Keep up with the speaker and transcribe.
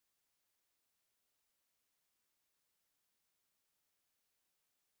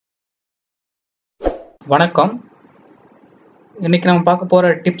வணக்கம். இன்னைக்கு நம்ம பார்க்க போற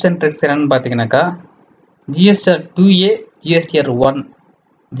டிப்ஸ் அண்ட் ட்ரிக்ஸ் என்னன்னு பார்த்தீங்கன்னாக்கா, GSTR-2A GSTR-1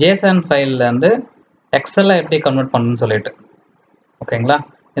 JSON ஃபைல்ல இருந்து எக்ஸல்ல எப்படி கன்வெர்ட் பண்ணணும்னு சொல்லிட்டு. ஓகேங்களா?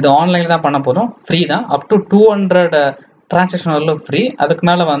 இது ஆன்லைன்ல தான் பண்ண போறோம். ஃப்ரீ தான். அப் டு 200 டிரான்சாக்ஷன் வரலும் ஃப்ரீ. அதுக்கு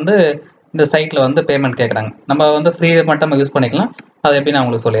மேல இந்த சைட்ல பேமெண்ட் கேட்குறாங்க. நம்ம ஃப்ரீ மட்டும் நம்ம யூஸ் பண்ணிக்கலாம். அதை எப்படி நான்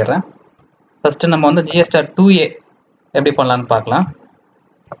உங்களுக்கு சொல்லிடுறேன். ஃபர்ஸ்ட் நம்ம GSTR-2A எப்படி பண்ணலாம்னு பார்க்கலாம்.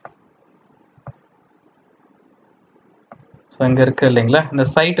 ஸோ இங்கே இருக்குது இல்லைங்களா, இந்த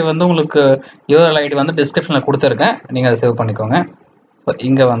சைட்டு உங்களுக்கு URL ஐடி டிஸ்கிரிப்ஷனில் கொடுத்துருக்கேன், நீங்கள் அதை சேவ் பண்ணிக்கோங்க. ஸோ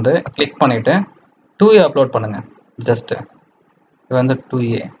இங்கே கிளிக் பண்ணிவிட்டு 2A அப்லோட் பண்ணுங்கள். ஜஸ்ட்டு இது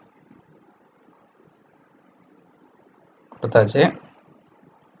 2A கொடுத்தாச்சு.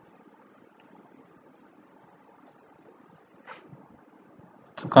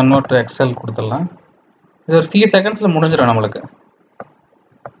 கன்வெர்ட் டு எக்ஸல் கொடுத்துடலாம். இது ஒரு ஃபியூ செகண்ட்ஸில் முடிஞ்சிடும் நம்மளுக்கு.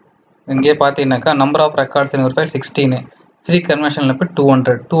 இங்கே பார்த்தீங்கன்னாக்கா நம்பர் ஆஃப் ரெக்கார்ட்ஸ் இன் ஒரு ஃபைல் 16, ஃப்ரீ கன்வர்ஷனில் போய்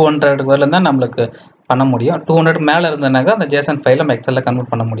 200 வரலாம் தான் நம்மளுக்கு பண்ண முடியும். 200 மேலே இருந்ததுனாக்கா அந்த ஜேசன் ஃபைலை நம்ம எக்ஸலில்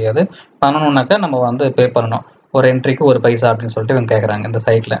கன்வெர்ட் பண்ண முடியாது. பண்ணணுன்னாக்கா நம்ம பே பண்ணணும். ஒரு என்ட்ரிக்கு 1 பைசா அப்படின்னு சொல்லிட்டு இவங்க கேட்குறாங்க இந்த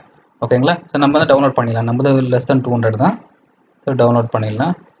சைட்டில். ஓகேங்களா? ஸோ நம்ம டவுன்லோட் பண்ணிடலாம். நம்ம லெஸ் தென் 200 தான். ஸோ டவுன்லோட்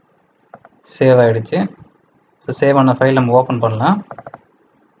பண்ணிடலாம். சேவ் ஆகிடுச்சு. ஸோ சேவ் ஆன ஃபைல் நம்ம ஓப்பன் பண்ணலாம்.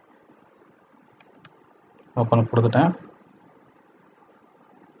 ஓப்பன் கொடுத்துட்டேன்.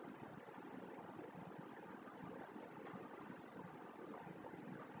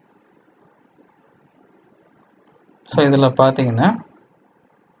 ஸோ இதில் பார்த்தீங்கன்னா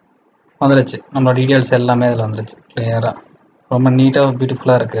வந்துடுச்சு. நம்மளோட டீட்டெயில்ஸ் எல்லாமே இதில் வந்துடுச்சு கிளியராக. ரொம்ப நீட்டாக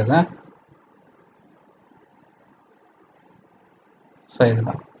பியூட்டிஃபுல்லாக இருக்குது. ஸோ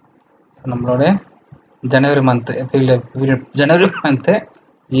இதுதான். ஸோ நம்மளோட ஜனவரி month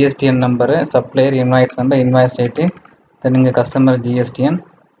GSTN number, supplier invoice number, invoice date, தென் இங்கே customer GSTN,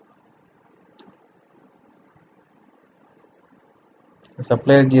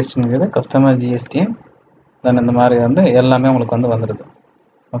 supplier ஜிஎஸ்டின்கிறது customer GSTN, தென் இந்த மாதிரி எல்லாமே உங்களுக்கு வந்துடுது.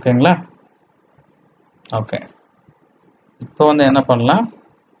 ஓகேங்களா? ஓகே, இப்போ என்ன பண்ணலாம்,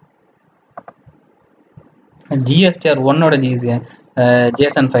 GSTR-1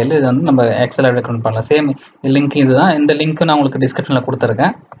 JSON ஃபைல் இது நம்ம எக்ஸல் ரெக்கமெண்ட் பண்ணலாம். சேம் லிங்க் இதுதான். இந்த லிங்க் நான் உங்களுக்கு டிஸ்கிரிப்ஷனில்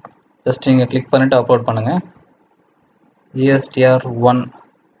கொடுத்துருக்கேன். ஜஸ்ட் நீங்கள் கிளிக் பண்ணிவிட்டு அப்லோட் பண்ணுங்கள். GSTR-1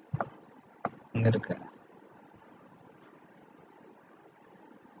 இங்கே இருக்கு.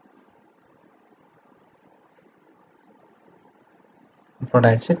 அப்லோட்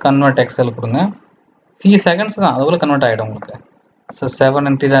ஆகிடுச்சு. கன்வெர்ட் எக்ஸல் கொடுங்க. ஃபியூ செகண்ட்ஸ் தான், அதுக்குள்ளே கன்வெர்ட் ஆகிடும் உங்களுக்கு. ஸோ 7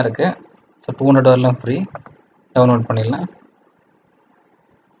 என்ட்ரி தான் இருக்குது. ஸோ 200 வரலாம் ஃப்ரீ. டவுன்லோட் பண்ணிடலாம்.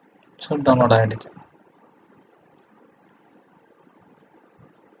 ஸோ டவுன்லோட் ஆகிடுச்சு.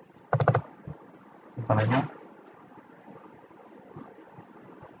 பண்ணிடலாம்.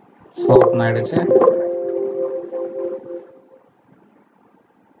 ஸோ ஓப்பன் ஆகிடுச்சு.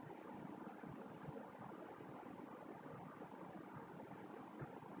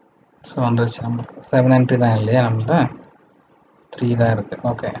 ஸோ வந்துருச்சு. நம்மளுக்கு 7 என்ட்ரி தான் இல்லையா, நம்மள்ட்ட 3 தான் இருக்குது.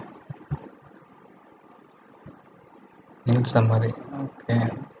 Okay, summary. Okay,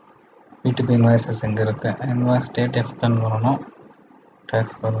 PDB invoices எங்கே இருக்குது, இன்வாய்ஸ் டேட் எக்ஸ்பிளைன் பண்ணணும்,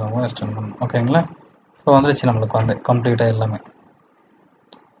 டேக்ஸ் பண்ணணும், எக்ஸ்டெண்ட் பண்ணணும். ஓகேங்களா? இப்போ வந்துருச்சு நம்மளுக்கு கம்ப்ளீட்டாக எல்லாமே.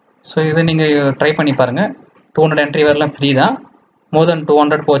 ஸோ இதை நீங்கள் ட்ரை பண்ணி பாருங்கள். 200 என்ட்ரி வரலாம் ஃப்ரீ தான். மோர் தென்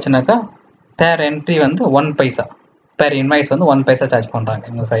 200 போச்சுனாக்கா பேர் என்ட்ரி 1 பைசா, பேர் இன்வாய்ஸ் 1 பைசா சார்ஜ் பண்ணுறாங்க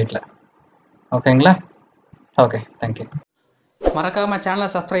எங்கள் சைட்டில். ஓகேங்களா? Okay, thank you. மறக்காமல் சேனலை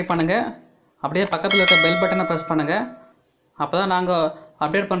சப்ஸ்கிரைப் பண்ணுங்கள். அப்படியே பக்கத்தில் இருக்க பெல் பட்டனை ப்ரெஸ் பண்ணுங்கள். அப்போ தான் நாங்கள்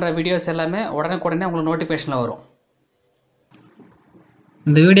அப்டேட் பண்ணுற வீடியோஸ் எல்லாமே உடனே உங்களுக்கு நோட்டிஃபிகேஷனில் வரும்.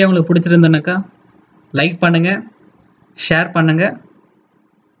 இந்த வீடியோ உங்களுக்கு பிடிச்சிருந்தனாக்கா லைக் பண்ணுங்கள், ஷேர் பண்ணுங்கள்.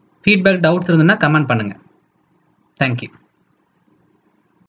 ஃபீட்பேக், டவுட்ஸ் இருந்ததுன்னா கமெண்ட் பண்ணுங்கள். தேங்க்யூ.